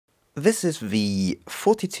This is the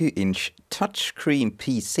 42-inch touchscreen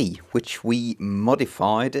PC, which we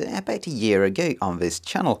modified about a year ago on this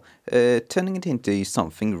channel, turning it into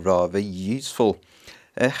something rather useful.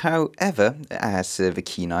 However, as the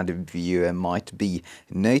keen-eyed viewer might be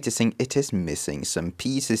noticing, it is missing some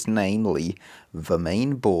pieces, namely the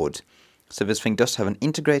main board. So this thing does have an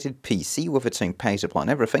integrated PC with its own power supply and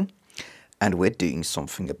everything, and we're doing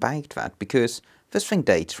something about that because this thing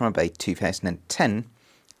dates from about 2010.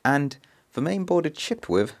 And the main board it shipped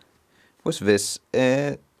with was this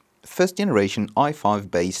first generation i5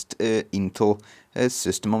 based Intel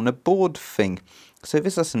system on a board thing. So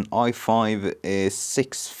this is an i5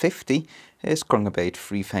 650, scoring about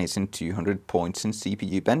 3200 points in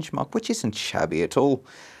CPU benchmark, which isn't shabby at all.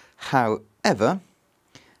 However,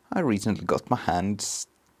 I recently got my hands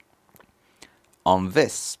on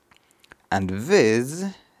this, and this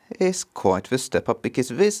is quite the step up because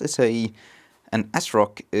this is an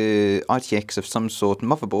ASRock RTX of some sort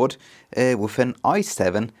motherboard with an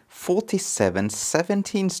i7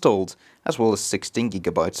 4770 installed, as well as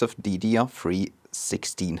 16GB of DDR3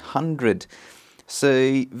 1600.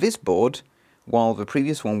 So this board, while the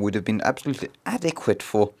previous one would have been absolutely adequate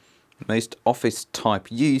for most office type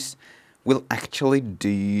use, will actually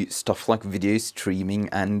do stuff like video streaming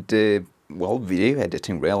and, well, video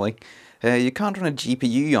editing really. You can't run a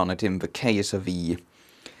GPU on it in the case of the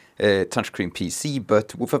touchscreen PC,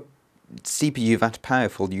 but with a CPU that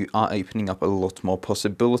powerful, you are opening up a lot more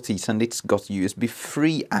possibilities, and it's got USB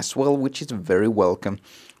 3 as well, which is very welcome,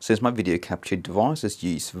 since my video capture devices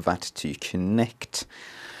use that to connect.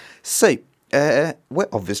 So, we're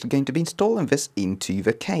obviously going to be installing this into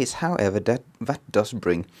the case. However, that does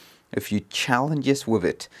bring a few challenges with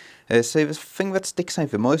it. So the thing that sticks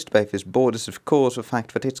out the most about this board is, of course, the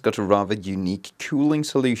fact that it's got a rather unique cooling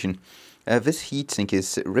solution. This heatsink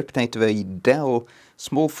is ripped out of a Dell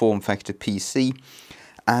small form factor PC,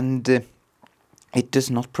 and it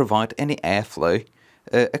does not provide any airflow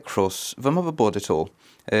across the motherboard at all,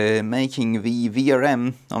 making the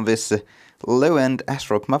VRM on this low-end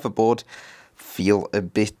ASRock motherboard feel a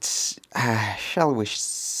bit, shall we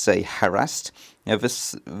say, harassed.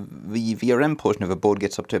 The VRM portion of the board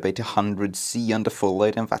gets up to about 100 C under full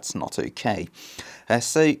load, and that's not okay.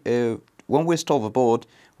 So when we install the board,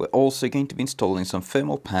 we're also going to be installing some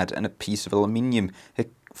thermal pad and a piece of aluminium,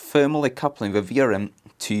 thermally coupling the VRM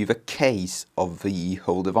to the case of the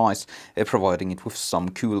whole device, providing it with some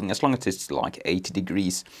cooling, as long as it's like 80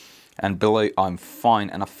 degrees and below. I'm fine,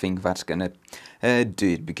 and I think that's gonna do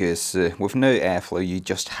it, because with no airflow you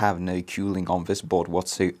just have no cooling on this board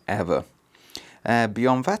whatsoever.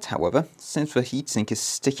 Beyond that, however, since the heatsink is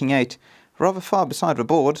sticking out rather far beside the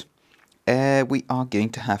board, we are going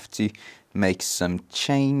to have to make some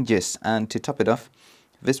changes. And to top it off,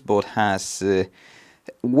 this board has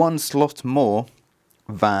one slot more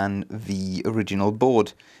than the original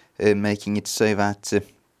board, making it so that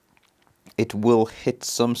it will hit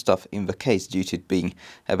some stuff in the case due to it being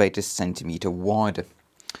about a centimeter wider.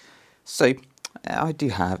 So I do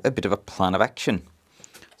have a bit of a plan of action.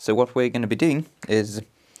 So what we're going to be doing is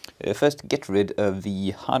first get rid of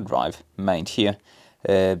the hard drive mount here,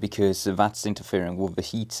 because that's interfering with the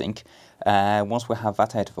heatsink. Once we have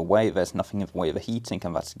that out of the way, there's nothing in the way of the heatsink,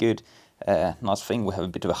 and that's good. Nice thing, we have a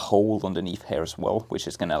bit of a hole underneath here as well, which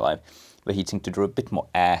is going to allow the heatsink to draw a bit more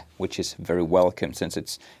air, which is very welcome, since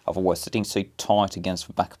it's otherwise sitting so tight against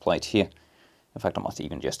the back plate here. In fact, I might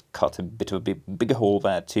even just cut a bit of a bigger hole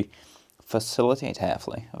there to facilitate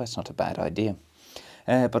airflow. Oh, that's not a bad idea.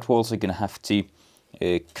 But we're also going to have to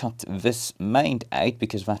cut this mount out,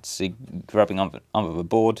 because that's grabbing onto the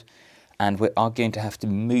board, and we are going to have to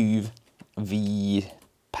move the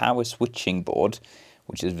power switching board,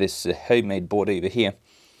 which is this homemade board over here,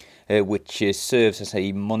 which serves as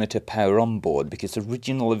a monitor power on board, because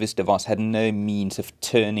originally this device had no means of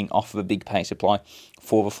turning off the big power supply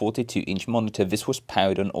for the 42-inch monitor. This was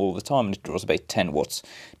powered on all the time, and it draws about 10 watts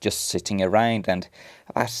just sitting around, and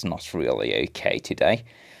that's not really okay today.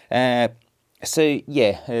 So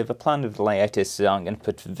yeah, the plan of the layout is I'm going to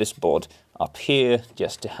put this board up here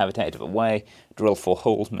just to have it out of the way, drill 4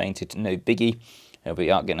 holes, mount it, no biggie. We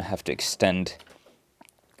are going to have to extend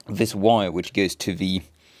this wire which goes to the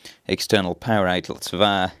external power outlets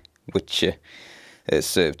there, which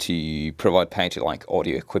serve to provide power to like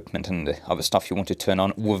audio equipment and other stuff you want to turn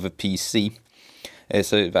on with a PC.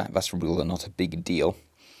 So that's really not a big deal.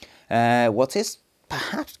 What is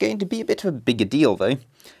perhaps going to be a bit of a bigger deal though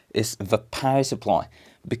is the power supply,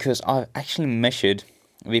 because I've actually measured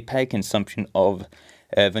the power consumption of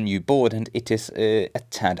the new board, and it is a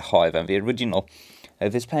tad higher than the original.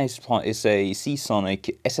 This power supply is a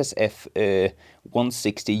Seasonic SSF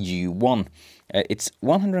 160U1. It's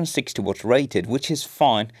 160 watts rated, which is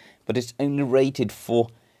fine, but it's only rated for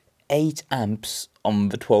 8 amps on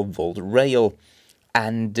the 12 volt rail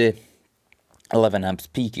and 11 amps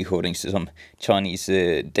peak according to some Chinese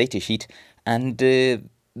datasheet. And the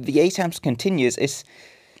 8 amps continuous is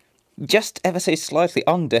just ever so slightly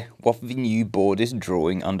under what the new board is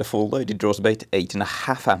drawing under full load. It draws about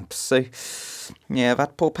 8.5 amps. So, yeah,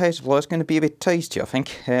 that poor power supply is going to be a bit tasty, I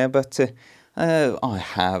think. But I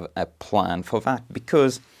have a plan for that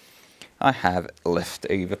because I have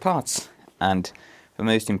leftover parts. And the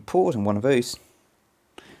most important one of those,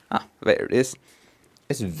 there it is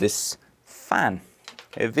this fan.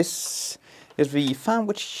 This is the fan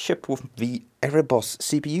which shipped with the Erebos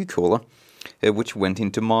CPU cooler, which went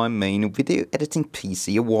into my main video editing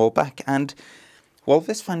PC a while back. And while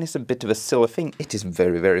this fan is a bit of a silly thing, it is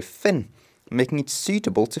very, very thin, making it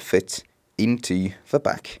suitable to fit into the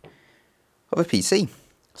back of a PC.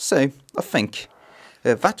 So I think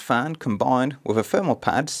that fan combined with the thermal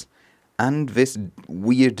pads and this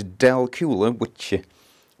weird Dell cooler, which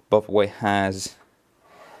by the way has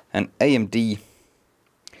an AMD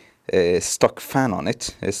stock fan on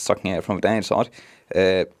it, sucking air from the downside,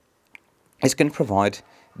 it's going to provide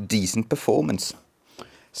decent performance.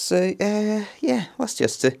 So yeah, let's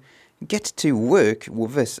just get to work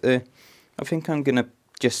with this. I think I'm going to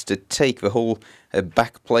just take the whole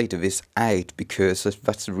back plate of this out, because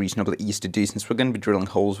that's reasonably easy to do, since we're going to be drilling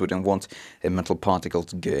holes we don't want metal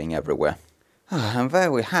particles going everywhere. And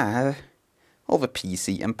there we have all the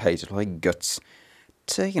PC and power supply guts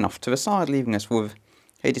taken off to the side, leaving us with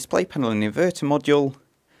a display panel and inverter module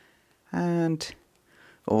and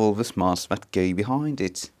all the smarts that go behind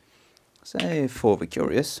it. So for the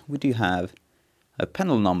curious, we do have a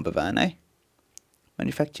panel number there now,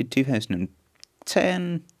 manufactured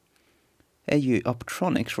 2010, AU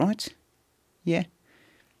Optronics, right? Yeah.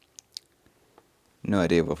 No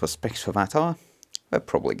idea what the specs for that are. They're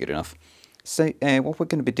probably good enough. So what we're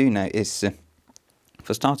going to be doing now is,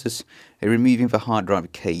 for starters, removing the hard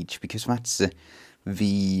drive cage, because that's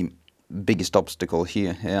the biggest obstacle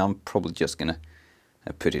here. I'm probably just going to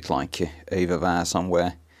put it like over there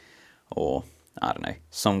somewhere, or I don't know,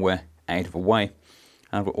 somewhere out of the way.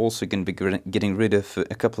 And we're also going to be getting rid of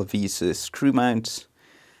a couple of these screw mounts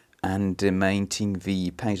and mounting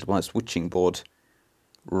the power supply switching board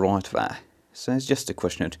right there. So it's just a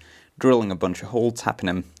question of drilling a bunch of holes, tapping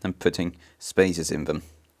them and putting spacers in them.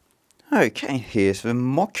 Okay, here's the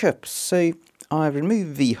mock-up. So I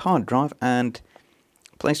removed the hard drive and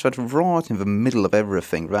placed that right in the middle of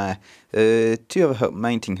everything there. Two other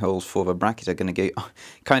mounting holes for the bracket are going to go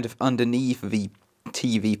kind of underneath the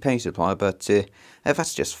TV power supply, but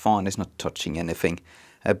that's just fine. It's not touching anything.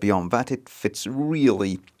 Beyond that, it fits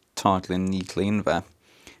really tightly and neatly in there,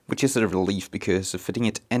 which is a relief, because fitting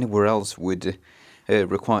it anywhere else would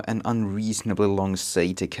require an unreasonably long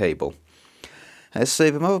SATA cable.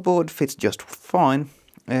 So the motherboard fits just fine.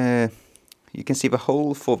 You can see the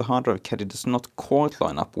hole for the hard drive caddy does not quite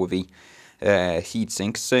line up with the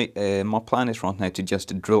heatsink, so my plan is right now to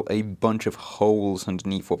just drill a bunch of holes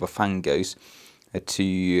underneath where the fan goes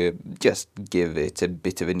to just give it a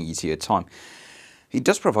bit of an easier time. It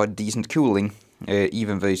does provide decent cooling,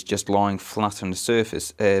 even though it's just lying flat on the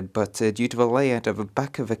surface, but due to the layout of the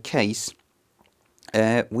back of the case,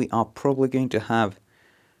 we are probably going to have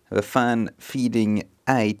the fan feeding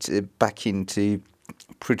out back into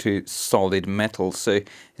pretty solid metal, so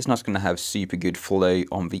it's not going to have super good flow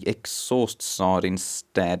on the exhaust side.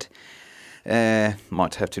 Instead,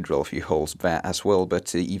 might have to drill a few holes there as well,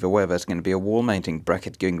 but either way there's going to be a wall mounting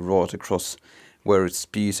bracket going right across where it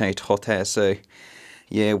spews out hot air, so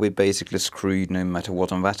yeah, we're basically screwed no matter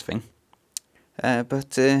what on that thing.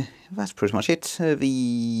 But that's pretty much it.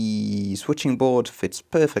 The switching board fits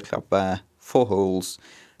perfectly up there, 4 holes,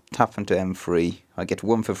 tap into M3. I get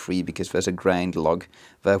 1 for free because there's a ground log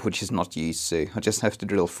there which is not used, so I just have to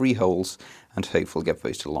drill 3 holes and hopefully get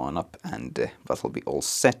those to line up, and that'll be all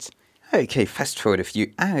set. Okay, fast forward a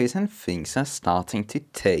few hours and things are starting to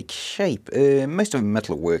take shape. Most of the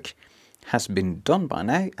metal work has been done by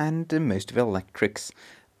now, and most of the electrics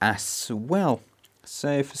as well.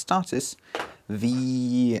 So for starters,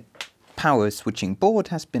 the power switching board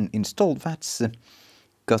has been installed. That's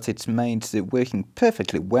got its mains working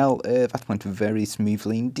perfectly well. That went very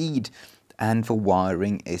smoothly indeed, and the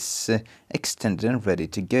wiring is extended and ready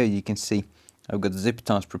to go. You can see I've got zip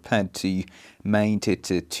ties prepared to mount it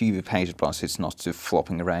to the power supply, so it's not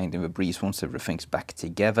flopping around in the breeze once everything's back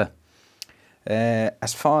together.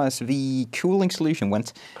 As far as the cooling solution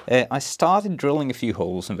went, I started drilling a few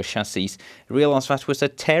holes in the chassis, realised that was a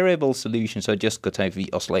terrible solution, so I just got out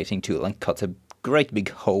the oscillating tool and cut a great big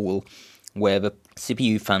hole where the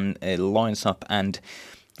CPU fan lines up, and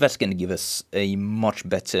that's going to give us a much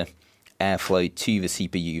better airflow to the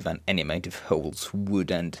CPU than any amount of holes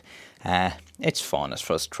would, and it's fine as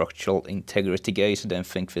far as structural integrity goes. I don't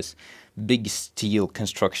think this big steel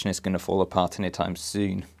construction is going to fall apart anytime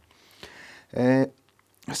soon.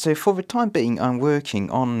 So for the time being, I'm working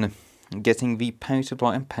on getting the power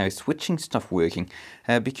supply and power switching stuff working,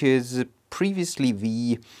 because previously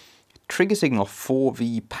the trigger signal for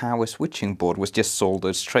the power switching board was just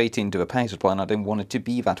soldered straight into the power supply, and I don't want it to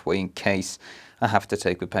be that way in case I have to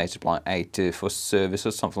take the power supply out for service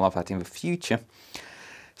or something like that in the future.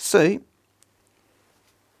 So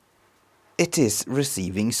it is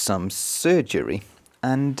receiving some surgery,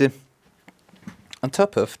 and on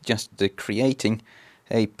top of just creating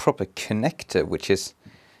a proper connector which is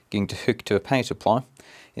going to hook to a power supply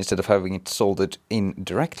instead of having it soldered in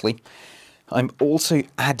directly, I'm also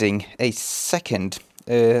adding a second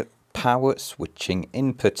power switching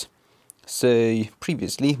input. So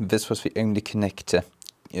previously this was the only connector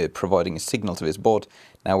providing a signal to this board.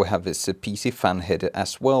 Now we have this PC fan header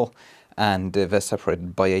as well, and they're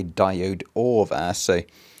separated by a diode OR there, so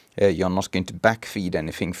you're not going to backfeed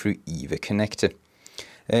anything through either connector.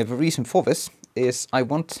 The reason for this is I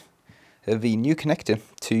want the new connector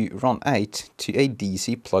to run out to a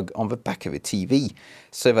DC plug on the back of a TV,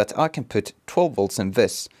 so that I can put 12 volts in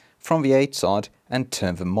this from the outside and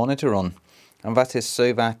turn the monitor on. And that is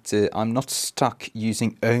so that I'm not stuck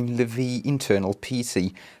using only the internal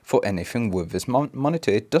PC for anything with this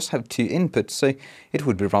monitor. It does have two inputs, so it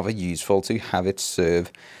would be rather useful to have it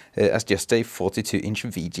serve as just a 42-inch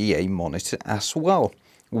VGA monitor as well.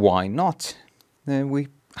 Why not? We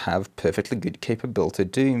have perfectly good capability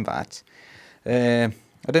doing that. I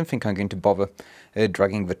don't think I'm going to bother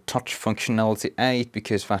dragging the touch functionality out,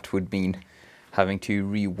 because that would mean having to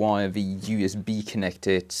rewire the USB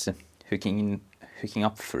connector it's hooking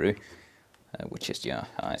up through, which is, yeah,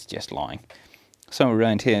 it's just lying. So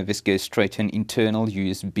around here this goes straight to an internal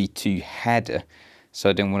USB 2 header, so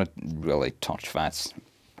I don't want to really touch that.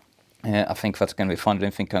 I think that's going to be fine. I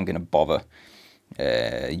don't think I'm going to bother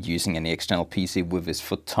using any external PC with this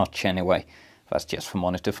for touch anyway. That's just for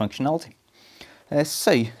monitor functionality.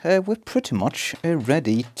 So we're pretty much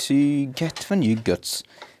ready to get the new guts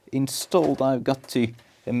installed. I've got to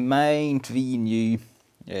mount the new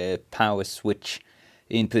power switch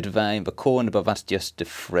input there in the corner, but that's just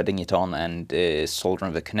threading it on and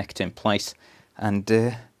soldering the connector in place, and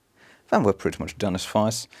then we're pretty much done as far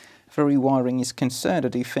as the rewiring is concerned. I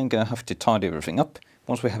do think I have to tidy everything up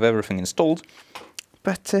once we have everything installed,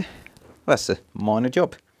 but that's a minor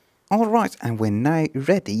job. Alright, and we're now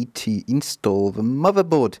ready to install the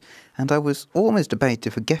motherboard, and I was almost about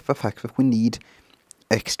to forget the fact that we need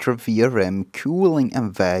extra VRM cooling,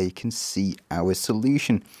 and there you can see our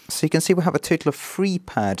solution. So you can see we have a total of 3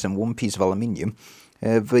 pads and 1 piece of aluminium.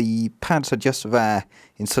 The pads are just there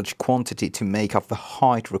in such quantity to make up the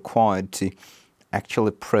height required to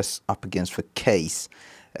actually press up against the case.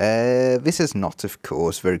 This is not, of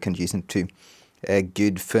course, very conducive to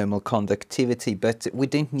good thermal conductivity, but we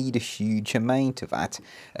don't need a huge amount of that.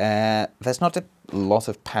 There's not a lot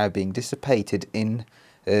of power being dissipated in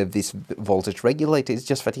this voltage regulator. It's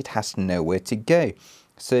just that it has nowhere to go.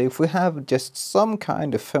 So if we have just some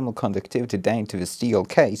kind of thermal conductivity down to the steel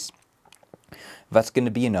case, that's going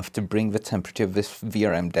to be enough to bring the temperature of this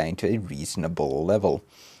VRM down to a reasonable level.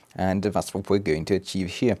 And that's what we're going to achieve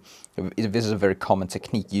here. This is a very common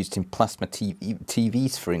technique used in plasma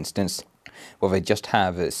TVs, for instance, where they just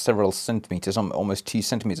have several centimeters, almost 2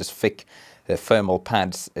 centimeters thick thermal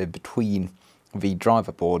pads between the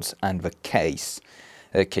driver boards and the case.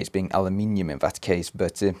 Case being aluminium in that case,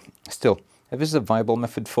 but still, this is a viable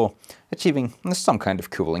method for achieving some kind of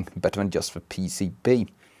cooling, better than just the PCB.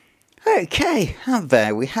 Okay, and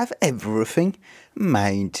there we have everything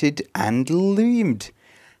mounted and loomed.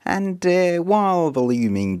 And while the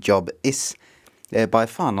looming job is by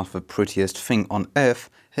far not the prettiest thing on earth,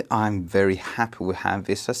 I'm very happy with how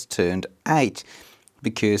this has turned out,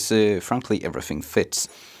 because frankly everything fits.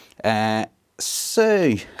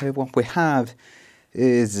 So what we have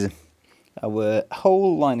is our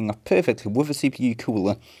hole lining up perfectly with the CPU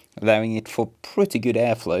cooler, allowing it for pretty good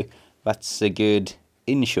airflow. That's a good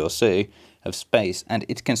inch or so of space, and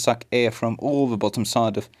it can suck air from all the bottom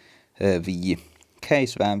side of the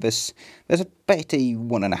case there. There's about a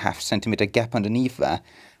 1.5 centimeter gap underneath there,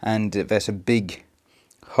 and there's a big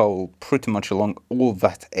hole pretty much along all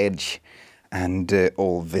that edge, and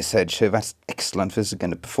all this edge, so that's excellent. This is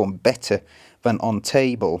going to perform better than on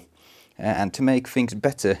table. And to make things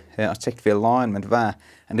better, I checked the alignment there,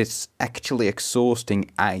 and it's actually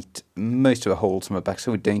exhausting out most of the holes on the back,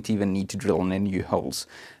 so we don't even need to drill any new holes.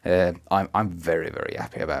 I'm very, very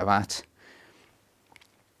happy about that.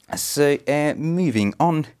 So moving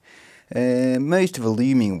on, most of the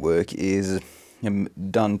looming work is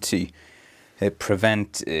done to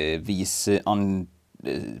prevent these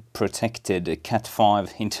unprotected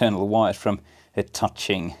Cat5 internal wires from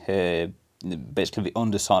touching basically the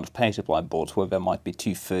underside of power supply boards where there might be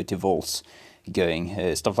 230 volts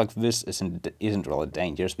going. Stuff like this isn't really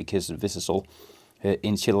dangerous because this is all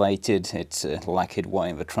insulated. It's a lacquered wire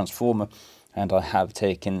in the transformer, and I have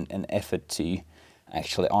taken an effort to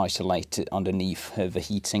actually isolate underneath the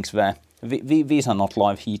heat sinks there. These are not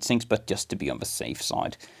live heat sinks, but just to be on the safe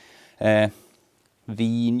side. The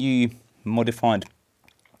new modified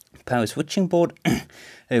power switching board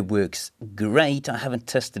works great. I haven't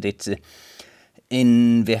tested it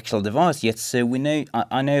in the actual device yet, so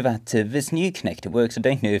I know that this new connector works. I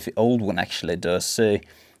don't know if the old one actually does, so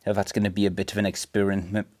that's going to be a bit of an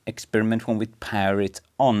experiment when we power it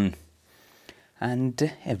on.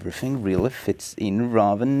 And everything really fits in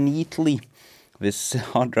rather neatly. This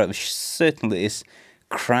hard drive certainly is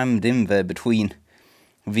crammed in there between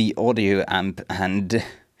the audio amp and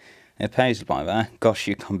a power supply there. Gosh,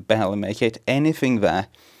 you can barely make it anything there.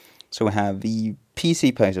 So we have the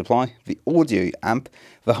PC power supply, the audio amp,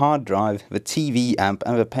 the hard drive, the TV amp,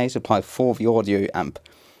 and the power supply for the audio amp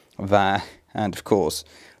there, and of course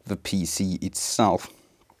the PC itself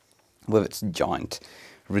with its giant,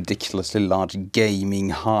 ridiculously large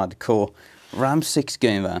gaming hardcore RAM 6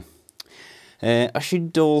 going there. I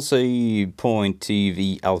should also point to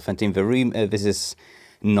the elephant in the room. This is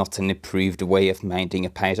not an approved way of mounting a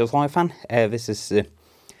power supply fan. This is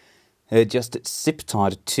just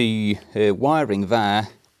zip-tied to wiring there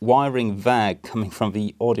coming from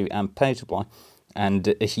the audio amp power supply, and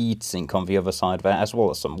a heatsink on the other side there, as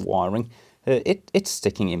well as some wiring. It's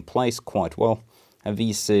sticking in place quite well.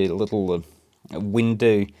 These little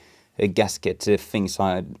window gasket things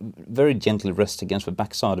I very gently rest against the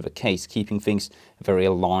backside of a case, keeping things very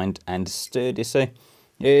aligned and sturdy. So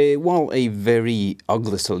while a very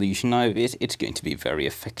ugly solution, it's going to be very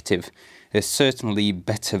effective. Certainly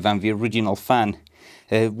better than the original fan,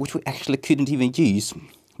 which we actually couldn't even use,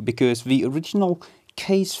 because the original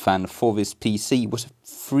case fan for this PC was a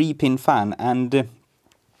 3-pin fan, and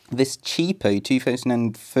this cheapo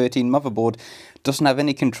 2013 motherboard doesn't have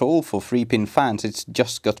any control for 3-pin fans. It's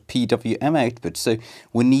just got PWM output, so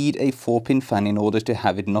we need a 4-pin fan in order to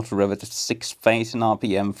have it not rev at 6,000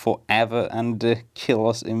 RPM forever and kill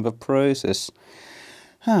us in the process.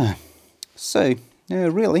 So,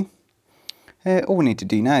 really, all we need to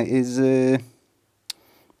do now is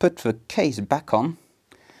put the case back on,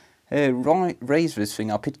 raise this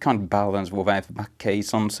thing up. It can't balance without the back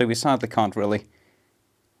case on, so we sadly can't really.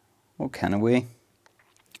 Or can we?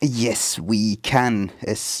 Yes, we can.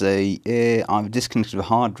 So I've disconnected the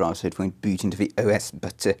hard drive so it won't boot into the OS,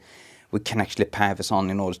 but we can actually power this on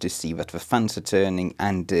in order to see that the fans are turning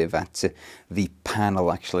and that the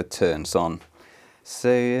panel actually turns on. So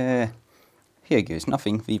here goes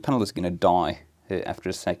nothing. The panel is going to die after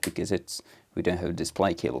a sec because we don't have a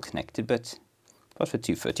display cable connected, but for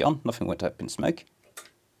 230 on, nothing went up in smoke.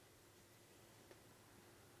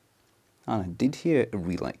 And I did hear a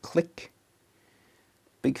relay click.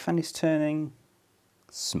 Big fan is turning.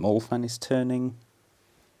 Small fan is turning.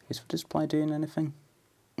 Is the display doing anything?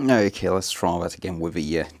 Okay, let's try that again with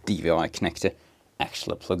the DVI connector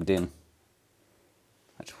actually plugged in.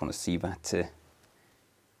 I just want to see that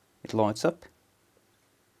it lights up.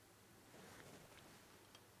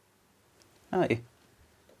 Oh,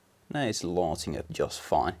 now it's lighting up just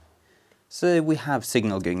fine. So we have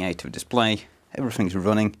signal going out of the display. Everything's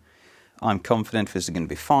running. I'm confident this is going to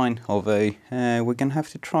be fine, although we're going to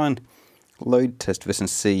have to try and load test this and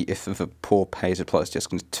see if the poor power supply is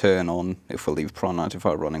just going to turn on if we leave Pro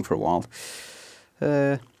 95 running for a while.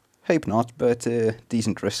 Hope not, but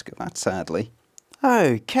decent risk of that, sadly.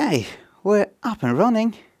 Okay, we're up and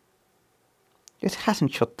running. It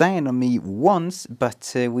hasn't shut down on me once,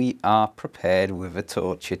 but we are prepared with a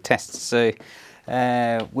torture test. So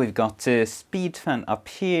we've got speed fan up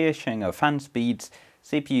here showing our fan speeds,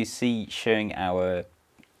 CPU-C showing our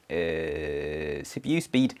CPU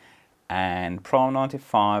speed, and Pro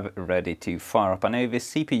 95 ready to fire up. I know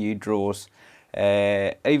this CPU draws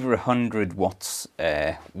over 100 watts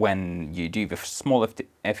when you do the small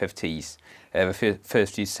FFTs, the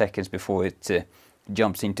first few seconds before it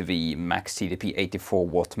jumps into the max TDP 84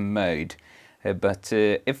 watt mode. But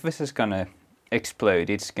if this is going to explode,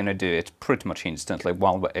 it's going to do it pretty much instantly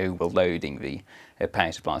while we're overloading the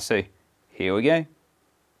power supply. So here we go.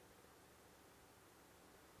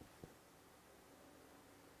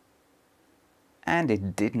 And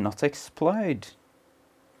it did not explode.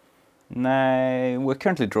 Now, we're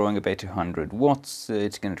currently drawing about 200 watts.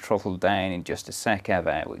 It's going to throttle down in just a sec.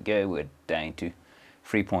 There we go. We're down to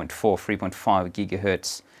 3.4, 3.5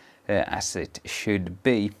 gigahertz as it should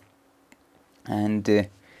be. And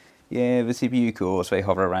yeah, the CPU cores, they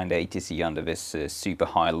hover around 80C under this super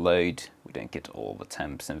high load. We don't get all the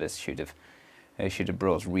temps, and this should have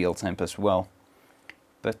brought real temp as well.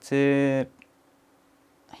 But yeah,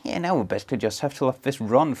 now we basically just have to let this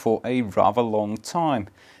run for a rather long time.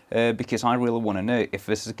 Because I really want to know if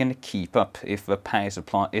this is going to keep up, if the power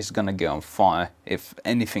supply is going to go on fire, if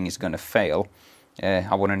anything is going to fail.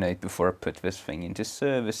 I want to know it before I put this thing into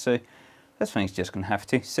service. So this thing's just going to have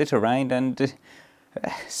to sit around and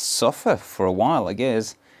suffer for a while, I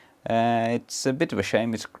guess. It's a bit of a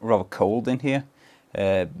shame. It's rather cold in here.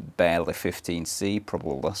 Barely 15C,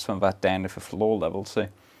 probably less than that down at the floor level. So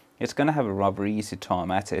it's going to have a rather easy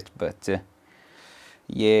time at it. But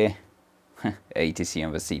yeah. 80C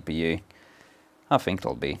on the CPU. I think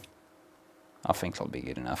it'll be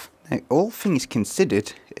good enough. Now, all things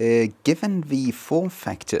considered, given the form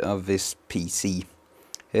factor of this PC,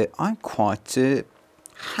 I'm quite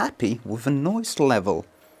happy with the noise level.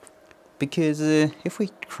 Because if we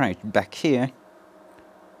crouch back here,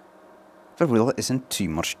 there really isn't too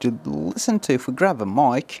much to listen to. If we grab a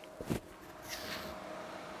mic,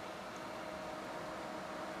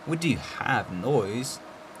 we do have noise.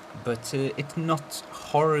 But it's not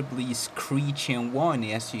horribly screechy and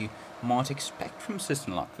whiny as you might expect from a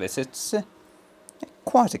system like this. It's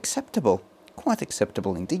quite acceptable. Quite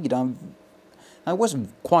acceptable indeed. I was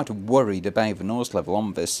quite worried about the noise level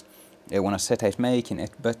on this when I set out making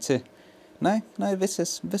it, but no, this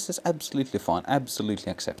is absolutely fine,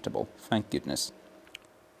 absolutely acceptable. Thank goodness.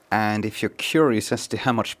 And if you're curious as to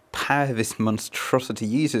how much power this monstrosity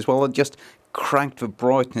uses, well, I just cranked the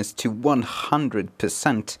brightness to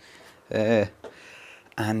 100%.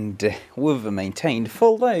 And with the maintained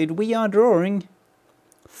full load, we are drawing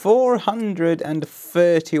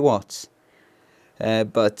 430 watts.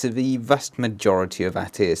 But the vast majority of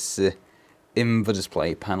that is in the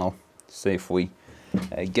display panel. So if we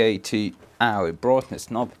go to our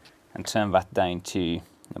brightness knob and turn that down to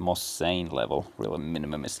the more sane level, really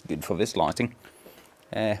minimum is good for this lighting,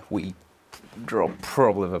 we draw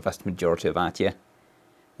probably the vast majority of that, yeah.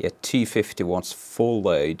 Yeah, 250 watts full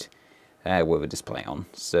load with a display on.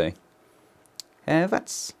 So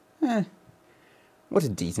that's what a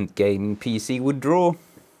decent gaming PC would draw.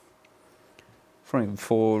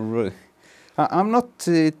 I'm not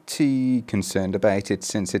too concerned about it,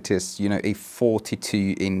 since it is, you know, a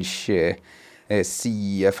 42-inch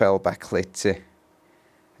CFL backlit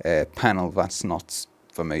panel. That's not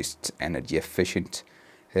the most energy efficient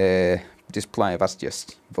display. That's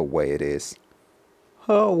just the way it is.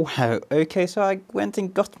 Oh wow, okay, so I went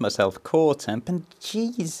and got myself core temp, and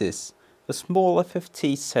Jesus, the small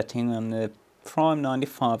FFT setting on the Prime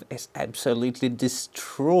 95 is absolutely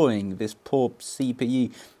destroying this poor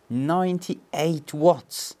CPU. 98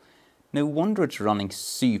 watts. No wonder it's running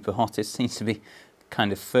super hot. It seems to be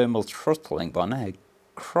kind of thermal throttling by now.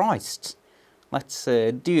 Christ. Let's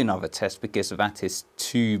do another test, because that is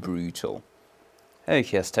too brutal.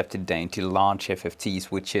 Okay, I stepped it down to large FFTs,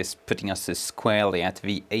 which is putting us squarely at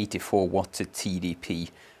the 84 watt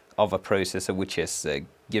TDP of a processor, which is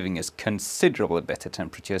giving us considerably better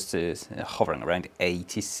temperatures, hovering around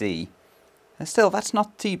 80C. Still, that's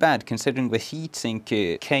not too bad, considering the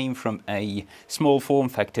heatsink came from a small form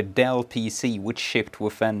factor Dell PC, which shipped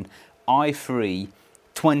with an i3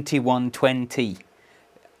 2120,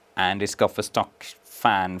 and it's got the stock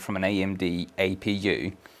fan from an AMD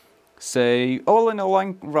APU. So all in all,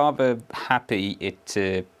 I'm rather happy it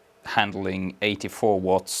handling 84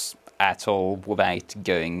 watts at all without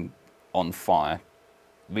going on fire.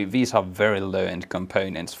 These are very low-end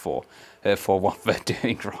components for what they're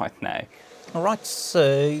doing right now. Alright,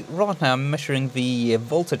 so right now I'm measuring the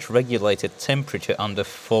voltage regulated temperature under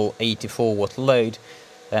full 84 watt load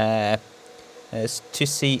to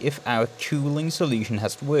see if our cooling solution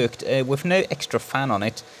has worked. With no extra fan on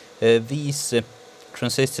it, these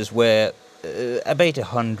transistors were about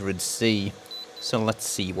 100C. So let's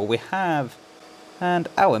see what we have. And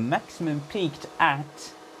our maximum peaked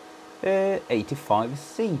at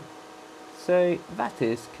 85C. So that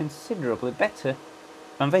is considerably better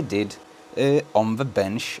than they did on the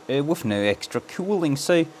bench with no extra cooling.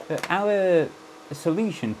 So our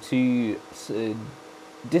solution to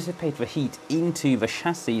dissipate the heat into the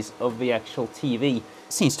chassis of the actual TV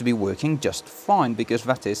seems to be working just fine, because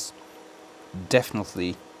that is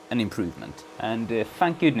definitely an improvement. And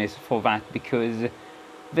thank goodness for that, because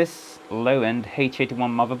this low-end H81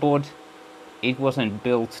 motherboard, it wasn't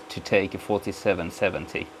built to take a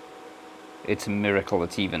 4770. It's a miracle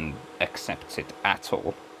it even accepts it at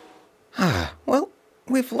all. Well,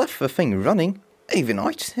 we've left the thing running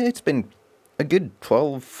overnight. It's been a good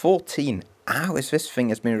 12, 14 hours this thing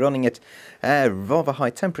has been running at rather high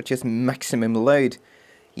temperatures, maximum load,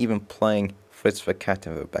 even playing Fritz the Cat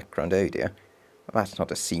in the background audio. That's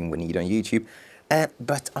not a scene we need on YouTube.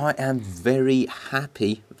 But I am very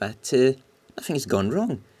happy that nothing has gone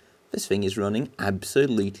wrong. This thing is running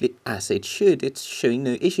absolutely as it should. It's showing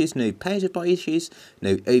no issues, no power supply issues,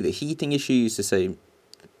 no overheating issues, the same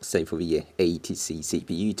for the ATC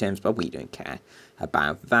CPU temps, but we don't care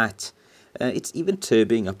about that. It's even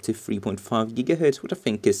turboing up to 3.5 GHz, what I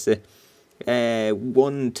think is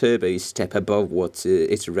one turbo step above what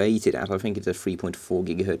it's rated at. I think it's a 3.4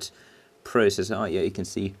 GHz processor. Oh yeah, you can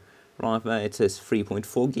see right there it says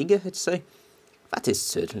 3.4 GHz, so that is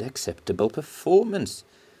certainly acceptable performance.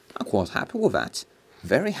 I'm quite happy with that.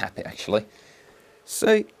 Very happy, actually.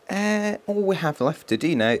 So, all we have left to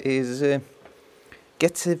do now is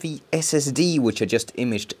get to the SSD, which I just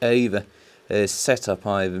imaged over. Set up,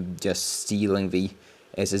 I'm just stealing the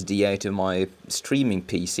SSD out of my streaming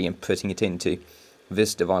PC and putting it into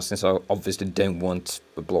this device, since I obviously don't want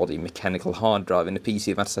a bloody mechanical hard drive in a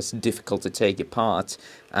PC that's as difficult to take apart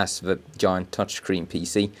as the giant touchscreen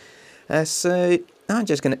PC. So, I'm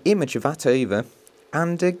just going to image that over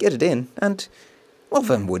and get it in, and well,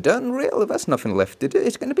 then we're done, really. There's nothing left to do.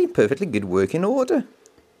 It's going to be in perfectly good working order.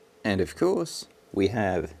 And of course, we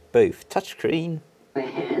have both touchscreen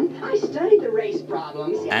Man, I studied the race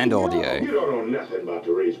problems and audio. You don't know nothing about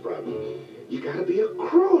the race problem. You gotta be a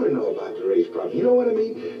crow to know about the race problem. You know what I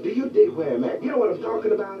mean? Do you dig where I'm at? You know what I'm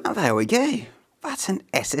talking about? And there we go. That's an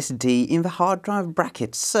SSD in the hard drive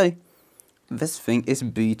bracket. So this thing is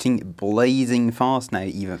booting blazing fast now,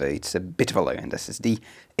 even though it's a bit of a low-end SSD.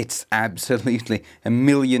 It's absolutely a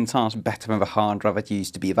million times better than the hard drive that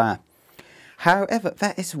used to be there. However,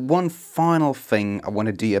 there is one final thing I want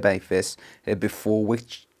to do about this before we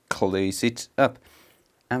close it up.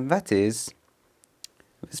 And that is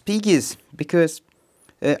the speakers. Because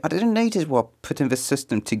I didn't notice while putting the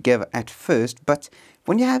system together at first, but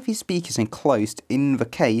when you have these speakers enclosed in the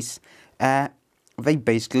case, they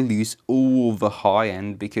basically lose all the high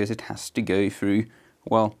end because it has to go through,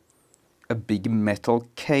 well, a big metal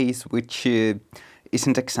case which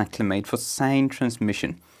isn't exactly made for sound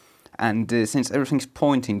transmission. And since everything's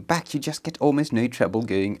pointing back, you just get almost no treble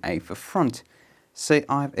going out the front. So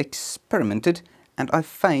I've experimented and I've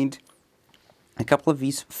found a couple of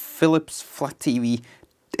these Philips Flat TV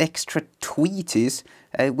extra tweeters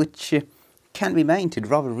which can be mounted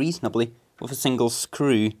rather reasonably with a single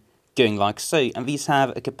screw going like so, and these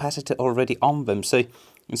have a capacitor already on them, so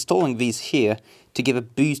installing these here to give a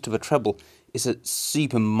boost to the treble is a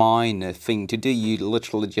super minor thing to do. You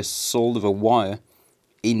literally just solder the wire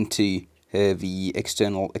into the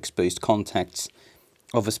external exposed contacts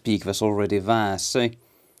of a speaker that's already there, so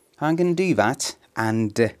I'm going to do that,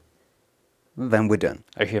 and then we're done.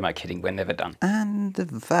 Oh, who am I kidding? We're never done. And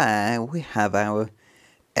there we have our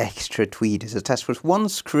extra tweeters attached with one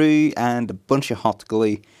screw and a bunch of hot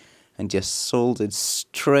glue, and just soldered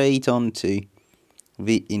straight onto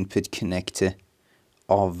the input connector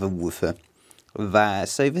of the woofer there.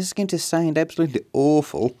 So this is going to sound absolutely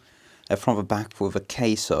awful from the back with a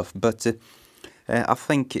case off, but I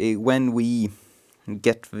think when we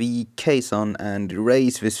get the case on and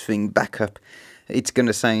raise this thing back up, it's going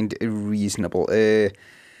to sound reasonable. They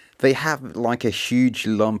have like a huge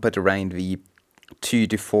lump at around the 2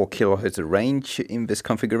 to 4 kilohertz range in this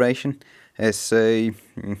configuration. So,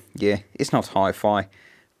 yeah, it's not hi-fi,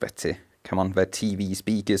 but come on, the TV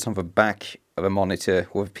speakers on the back of a monitor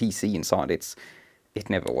with a PC inside, it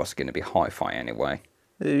never was going to be hi-fi anyway.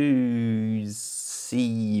 Ooh,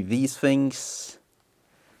 see these things?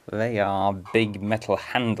 They are big metal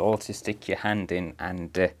handles to stick your hand in,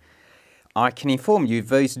 and I can inform you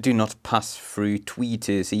those do not pass through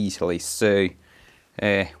tweeters easily, so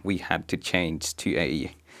we had to change to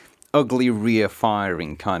a ugly rear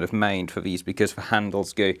firing kind of mount for these, because the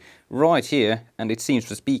handles go right here, and it seems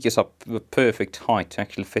the speakers are the perfect height to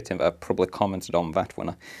actually fit in. I probably commented on that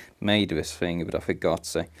when I made this thing, but I forgot,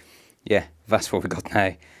 so yeah, that's what we got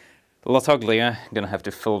now. A lot uglier. I'm going to have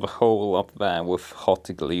to fill the hole up there with hot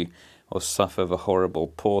glue or suffer the horrible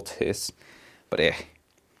port hiss. But yeah,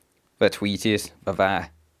 the tweeters are there.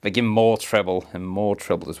 They give more treble, and more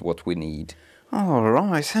treble is what we need.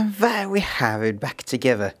 Alright, and there we have it, back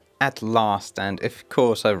together at last, and of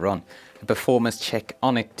course I run a performance check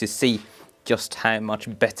on it to see just how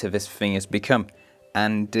much better this thing has become,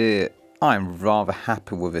 and I'm rather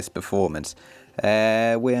happy with this performance.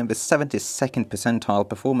 We're in the 72nd percentile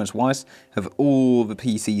performance-wise of all the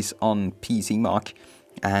PCs on PC Mark,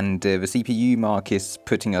 and the CPU Mark is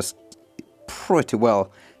putting us pretty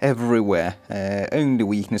well everywhere. Only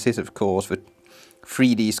weaknesses, of course, with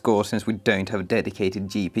 3D score, since we don't have a dedicated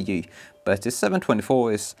GPU, but the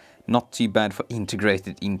 724 is not too bad for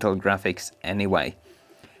integrated Intel graphics anyway.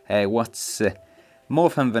 What's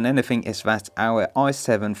more fun than anything is that our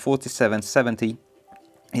i7-4770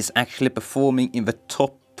 is actually performing in the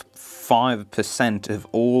top 5% of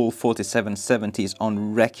all 4770s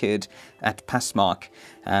on record at Passmark,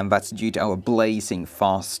 and that's due to our blazing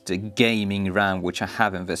fast gaming RAM which I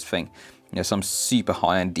have in this thing. You know, some super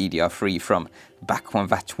high-end DDR3 from back when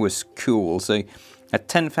that was cool. So at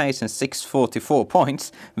 10,644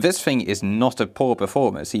 points, this thing is not a poor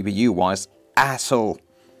performer CPU-wise at all.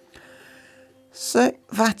 So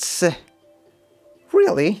that's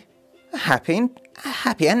really a happy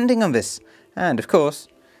ending on this. And of course,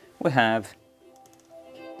 we have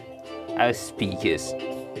our speakers.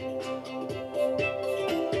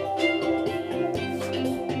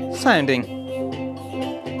 Sounding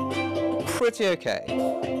pretty okay.